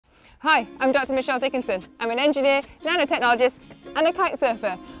Hi, I'm Dr. Michelle Dickinson. I'm an engineer, nanotechnologist and a kite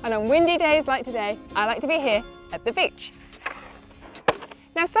surfer, and on windy days like today, I like to be here at the beach.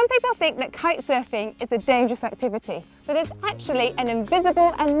 Now, some people think that kite surfing is a dangerous activity, but it's actually an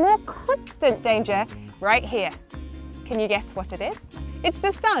invisible and more constant danger right here. Can you guess what it is? It's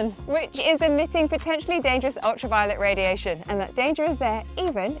the sun, which is emitting potentially dangerous ultraviolet radiation, and that danger is there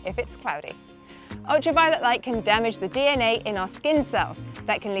even if it's cloudy. Ultraviolet light can damage the DNA in our skin cells.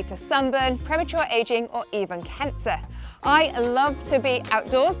 That can lead to sunburn, premature aging, or even cancer. I love to be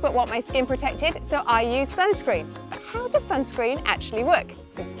outdoors but want my skin protected, so I use sunscreen. But how does sunscreen actually work?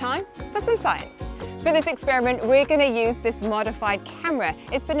 It's time for some science. For this experiment, we're going to use this modified camera.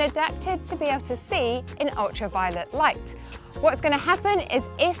 It's been adapted to be able to see in ultraviolet light. What's going to happen is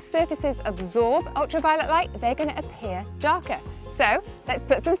if surfaces absorb ultraviolet light, they're going to appear darker. So let's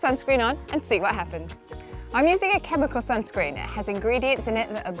put some sunscreen on and see what happens. I'm using a chemical sunscreen. It has ingredients in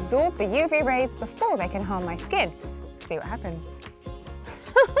it that absorb the UV rays before they can harm my skin. See what happens.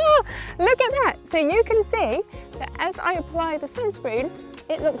 Look at that! So you can see that as I apply the sunscreen,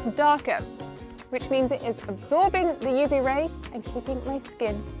 it looks darker, which means it is absorbing the UV rays and keeping my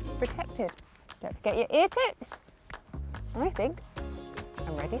skin protected. Don't forget your ear tips. I think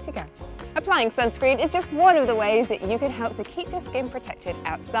I'm ready to go. Applying sunscreen is just one of the ways that you can help to keep your skin protected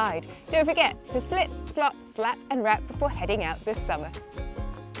outside. Don't forget to slip, slop, slap and wrap before heading out this summer.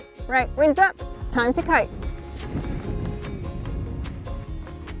 Right, wind's up, it's time to kite.